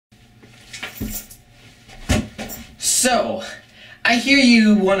So, I hear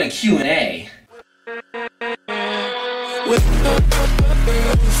you want a Q&A.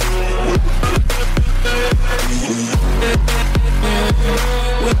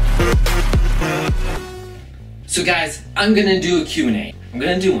 So guys, I'm gonna do a Q&A. I'm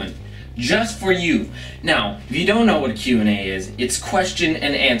gonna do one just for you. Now, if you don't know what a Q&A is, it's question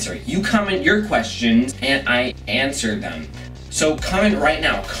and answer. You comment your questions and I answer them. So comment right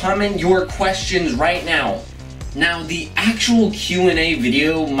now. Comment your questions right now. Now, the actual Q&A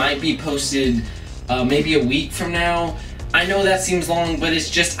video might be posted maybe a week from now. I know that seems long, but it's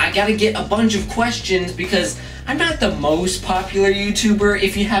just I gotta get a bunch of questions because I'm not the most popular YouTuber,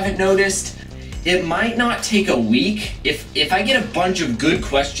 if you haven't noticed. It might not take a week. If I get a bunch of good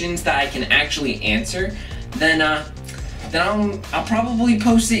questions that I can actually answer, then I'll probably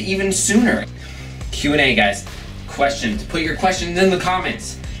post it even sooner. Q&A, guys. Questions. Put your questions in the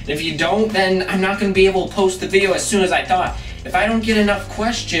comments. And if you don't, then I'm not going to be able to post the video as soon as I thought. If I don't get enough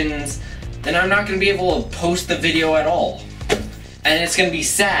questions, then I'm not going to be able to post the video at all. And it's going to be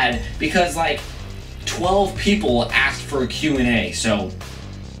sad because like 12 people asked for a Q&A, so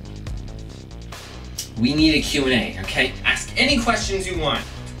we need a Q&A, okay? Ask any questions you want.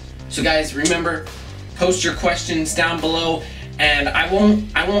 So guys, remember, post your questions down below, and I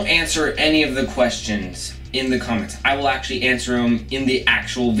won't answer any of the questions in the comments. I will actually answer them in the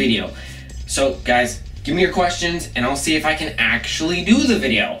actual video. So guys, give me your questions and I'll see if I can actually do the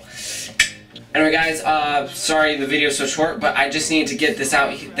video. Anyway guys, sorry the video's so short, but I just need to get this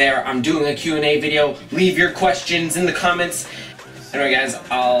out there. I'm doing a Q&A video. Leave your questions in the comments. Anyway guys,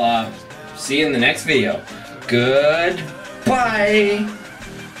 I'll see you in the next video. Goodbye.